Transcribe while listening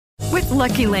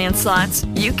Lucky Land Slots,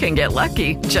 you can get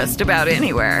lucky just about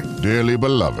anywhere. Dearly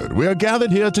beloved, we are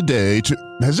gathered here today to...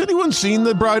 Has anyone seen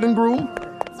the bride and groom?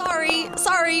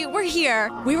 Sorry, we're here.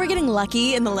 We were getting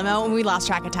lucky in the limo and we lost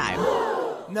track of time.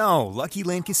 No, Lucky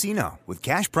Land Casino, with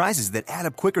cash prizes that add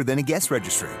up quicker than a guest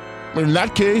registry. In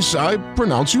that case, I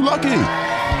pronounce you lucky.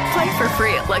 Play for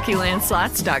free at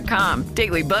LuckyLandSlots.com.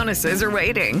 Daily bonuses are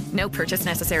waiting. No purchase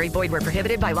necessary. Void where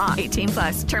prohibited by law.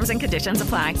 18+. Terms and conditions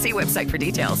apply. See website for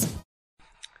details.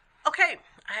 Okay,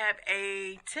 I have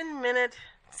a 10-minute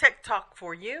tech talk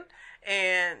for you,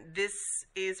 and this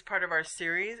is part of our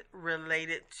series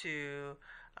related to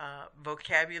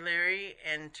vocabulary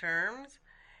and terms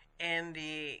in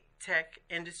the tech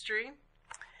industry.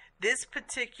 This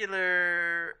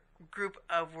particular group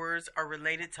of words are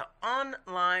related to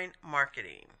online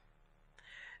marketing.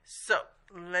 So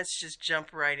let's just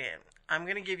jump right in. I'm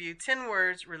going to give you 10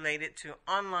 words related to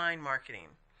online marketing.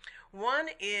 One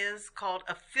is called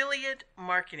affiliate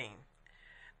marketing.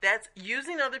 That's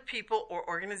using other people or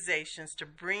organizations to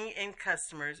bring in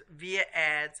customers via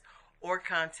ads or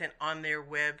content on their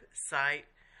website.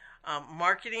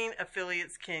 Marketing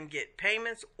affiliates can get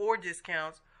payments or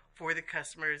discounts for the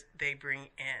customers they bring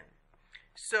in.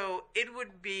 So it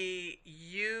would be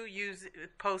you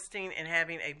posting and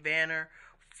having a banner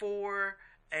for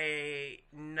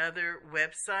another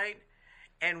website,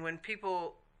 and when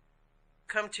people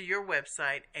come to your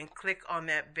website and click on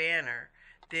that banner,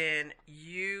 then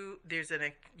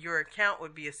your account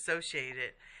would be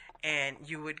associated, and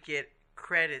you would get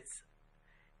credits,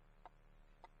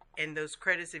 and those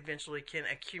credits eventually can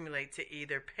accumulate to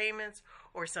either payments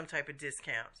or some type of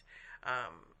discount.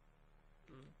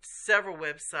 Several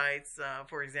websites,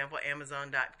 for example,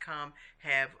 Amazon.com,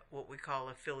 have what we call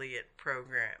affiliate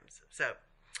programs. So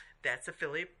that's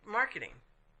affiliate marketing.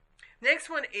 Next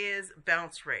one is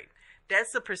bounce rate.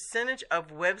 That's the percentage of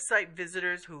website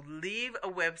visitors who leave a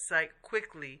website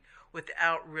quickly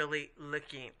without really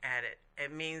looking at it.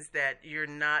 It means that you're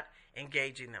not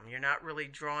engaging them. You're not really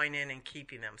drawing in and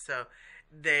keeping them. So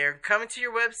they're coming to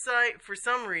your website for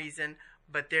some reason,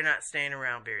 but they're not staying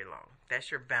around very long.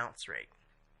 That's your bounce rate.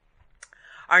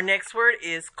 Our next word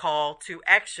is call to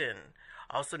action,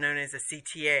 also known as a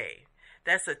CTA.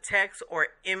 That's a text or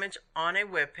image on a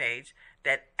web page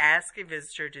that asks a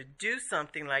visitor to do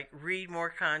something like read more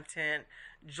content,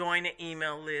 join an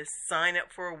email list, sign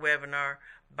up for a webinar,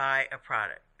 buy a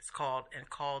product. It's called a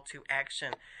call to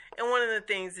action. And one of the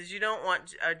things is you don't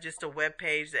want just a web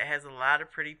page that has a lot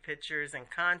of pretty pictures and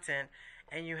content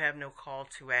and you have no call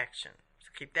to action. So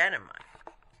keep that in mind.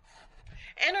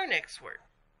 And our next word,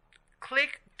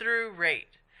 click-through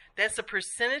rate. That's the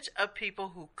percentage of people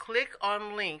who click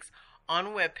on links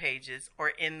on web pages or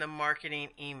in the marketing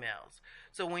emails.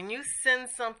 So when you send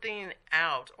something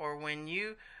out or when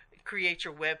you create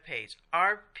your web page,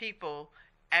 are people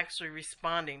actually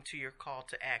responding to your call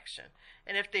to action?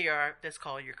 And if they are, that's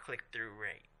called your click-through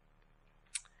rate.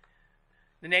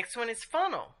 The next one is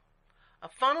funnel. A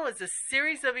funnel is a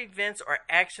series of events or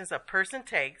actions a person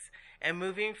takes and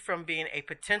moving from being a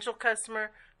potential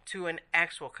customer to an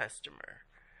actual customer.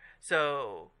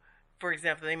 So, for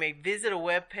example, they may visit a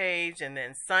web page and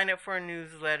then sign up for a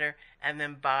newsletter and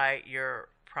then buy your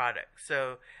product.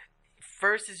 So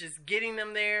first is just getting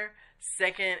them there.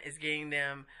 Second is getting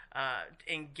them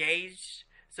engaged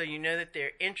so you know that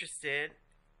they're interested.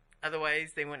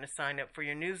 Otherwise, they wouldn't have signed up for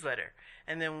your newsletter.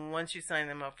 And then once you sign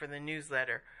them up for the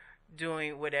newsletter,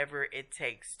 doing whatever it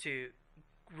takes to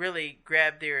really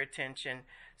grab their attention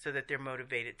so that they're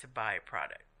motivated to buy a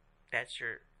product. That's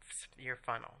your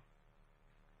funnel.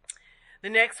 The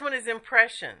next one is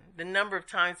impression, the number of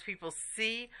times people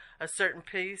see a certain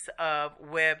piece of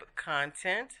web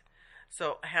content.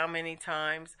 So how many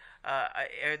times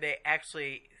are they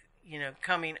actually,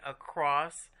 coming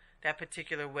across that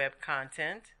particular web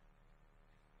content?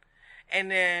 And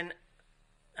then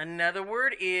another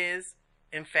word is,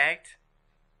 in fact,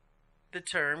 the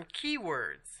term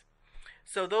keywords.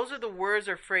 So those are the words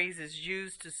or phrases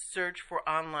used to search for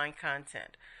online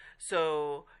content.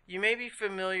 So you may be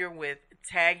familiar with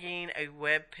tagging a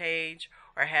web page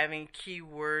or having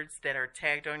keywords that are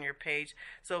tagged on your page.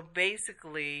 So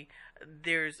basically,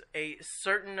 there's a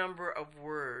certain number of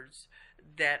words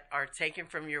that are taken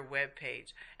from your web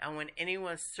page. And when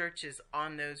anyone searches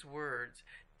on those words,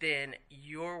 then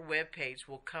your web page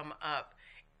will come up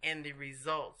in the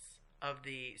results of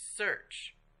the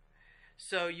search.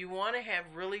 So you want to have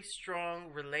really strong,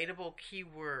 relatable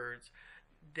keywords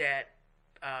that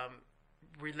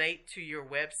relate to your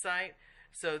website,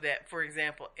 so that, for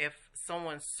example, if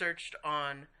someone searched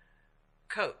on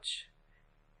coach,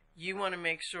 you want to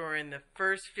make sure in the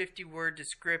first 50-word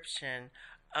description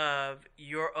of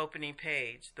your opening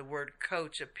page, the word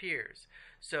coach appears.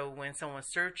 So when someone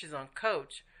searches on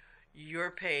coach,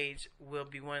 your page will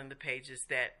be one of the pages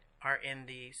that are in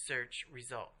the search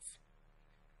results.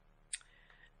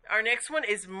 Our next one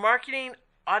is marketing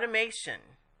automation.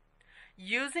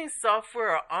 Using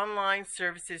software or online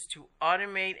services to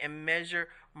automate and measure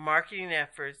marketing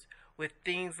efforts with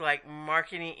things like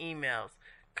marketing emails,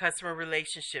 customer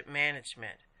relationship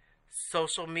management,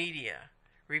 social media,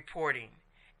 reporting,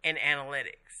 and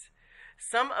analytics.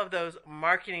 Some of those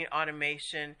marketing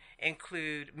automation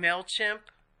include MailChimp,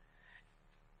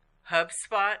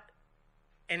 HubSpot,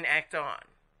 and ActOn.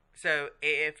 So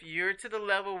if you're to the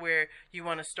level where you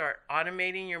want to start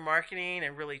automating your marketing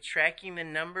and really tracking the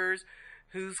numbers,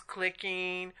 who's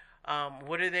clicking,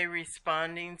 what are they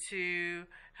responding to,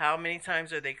 how many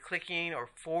times are they clicking or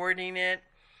forwarding it,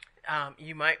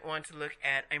 you might want to look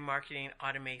at a marketing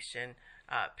automation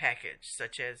package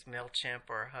such as MailChimp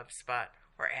or HubSpot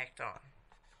or ActOn.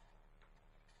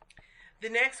 The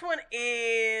next one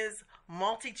is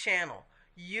multi-channel.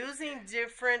 Using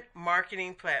different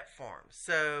marketing platforms.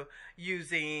 So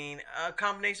using a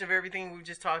combination of everything we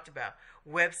just talked about.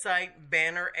 Website,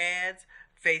 banner ads,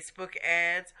 Facebook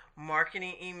ads,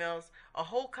 marketing emails, a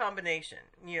whole combination.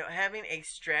 Having a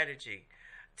strategy.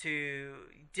 To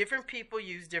different people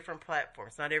use different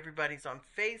platforms. Not everybody's on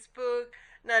Facebook.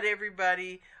 Not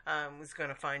everybody is going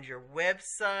to find your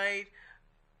website.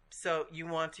 So you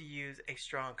want to use a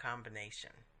strong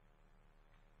combination.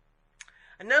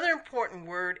 Another important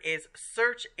word is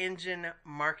search engine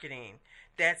marketing.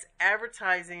 That's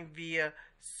advertising via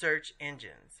search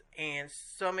engines. And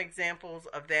some examples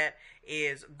of that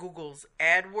is Google's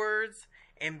AdWords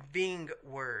and Bing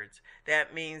Words.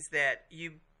 That means that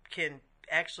you can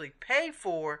actually pay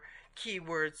for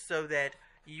keywords so that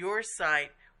your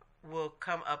site will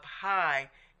come up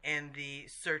high in the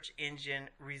search engine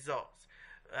results.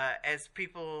 As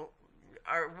people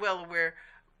are well aware,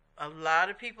 a lot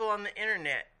of people on the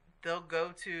internet, they'll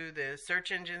go to the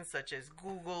search engines such as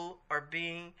Google or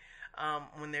Bing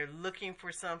when they're looking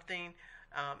for something,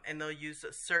 and they'll use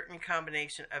a certain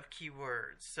combination of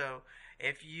keywords. So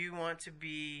if you want to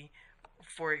be,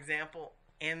 for example,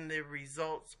 in the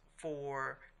results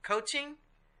for coaching,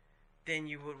 then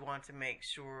you would want to make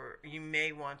sure, you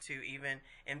may want to even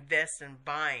invest in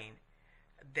buying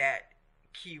that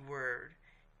keyword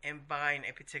and buying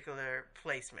a particular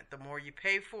placement. The more you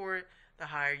pay for it, the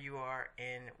higher you are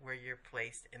in where you're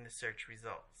placed in the search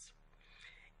results.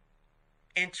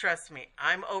 And trust me,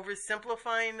 I'm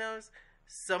oversimplifying those.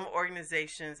 Some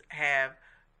organizations have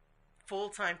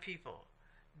full-time people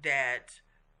that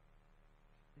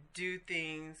do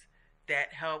things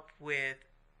that help with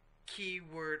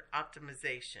keyword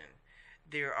optimization.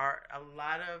 There are a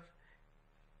lot of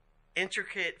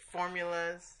intricate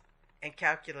formulas and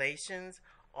calculations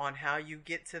on how you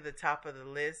get to the top of the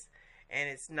list, and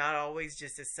it's not always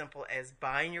just as simple as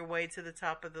buying your way to the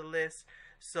top of the list.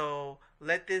 So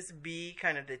let this be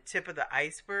kind of the tip of the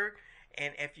iceberg,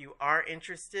 and if you are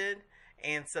interested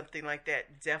in something like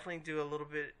that, definitely do a little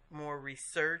bit more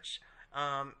research,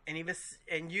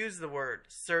 and use the word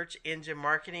search engine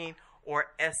marketing or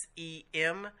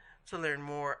SEM to learn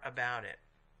more about it.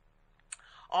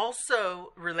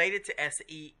 Also related to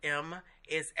SEM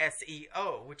is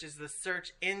SEO, which is the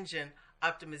search engine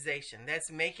optimization.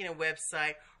 That's making a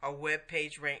website or web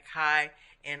page rank high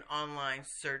in online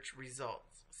search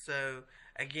results. So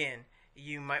again,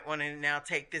 you might want to now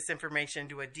take this information and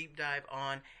do a deep dive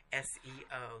on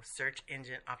SEO, search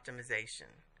engine optimization.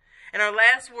 And our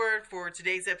last word for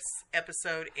today's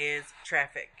episode is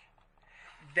traffic.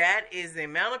 That is the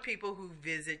amount of people who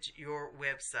visit your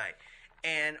website.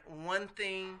 And one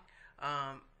thing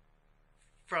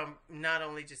from not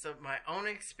only just of my own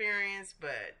experience,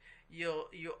 but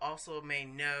you also may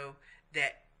know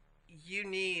that you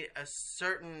need a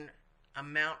certain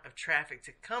amount of traffic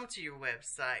to come to your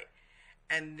website,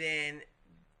 and then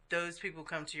those people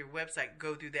come to your website,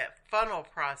 go through that funnel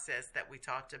process that we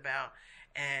talked about,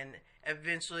 and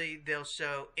eventually they'll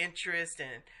show interest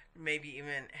and maybe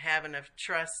even have enough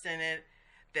trust in it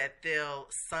that they'll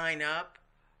sign up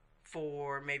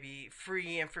for maybe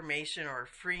free information or a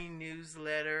free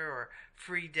newsletter or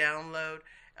free download.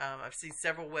 I've seen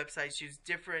several websites use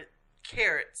different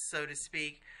carrots, so to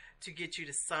speak, to get you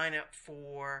to sign up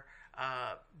for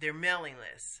their mailing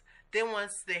list. Then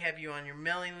once they have you on your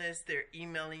mailing list, they're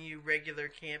emailing you regular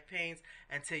campaigns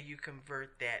until you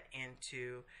convert that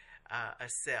into a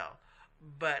sale.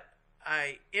 But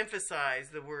I emphasize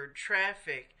the word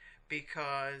traffic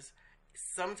because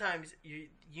sometimes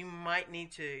you might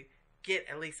need to get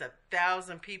at least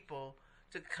 1,000 people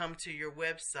to come to your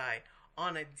website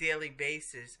on a daily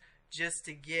basis just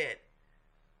to get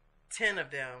 10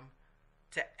 of them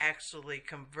to actually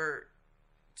convert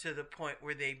to the point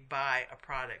where they buy a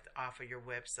product off of your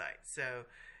website. So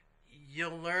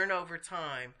you'll learn over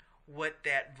time what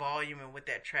that volume and what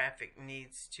that traffic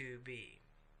needs to be.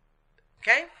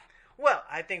 Okay? Well,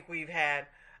 I think we've had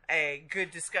a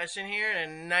good discussion here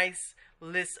and a nice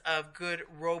list of good,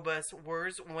 robust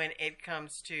words when it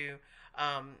comes to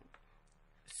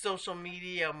social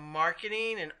media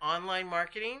marketing and online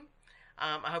marketing.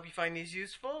 I hope you find these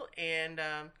useful, and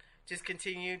just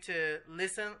continue to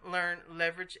listen, learn,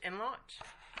 leverage, and launch.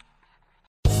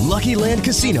 Lucky Land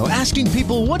Casino, asking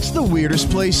people, what's the weirdest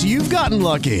place you've gotten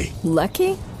lucky?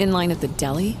 Lucky? In line at the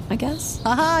deli, I guess?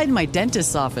 Aha, in my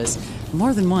dentist's office.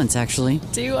 More than once, actually.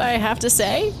 Do I have to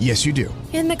say? Yes, you do.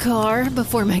 In the car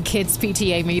before my kids'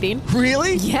 PTA meeting.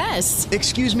 Really? Yes.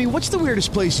 Excuse me, what's the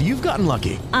weirdest place you've gotten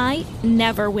lucky? I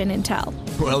never win and tell.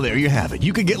 Well, there you have it.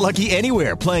 You can get lucky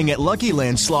anywhere, playing at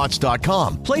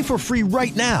LuckyLandSlots.com. Play for free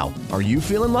right now. Are you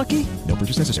feeling lucky? No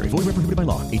purchase necessary. Void where prohibited by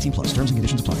law. 18+. Terms and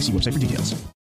conditions apply. See website for details.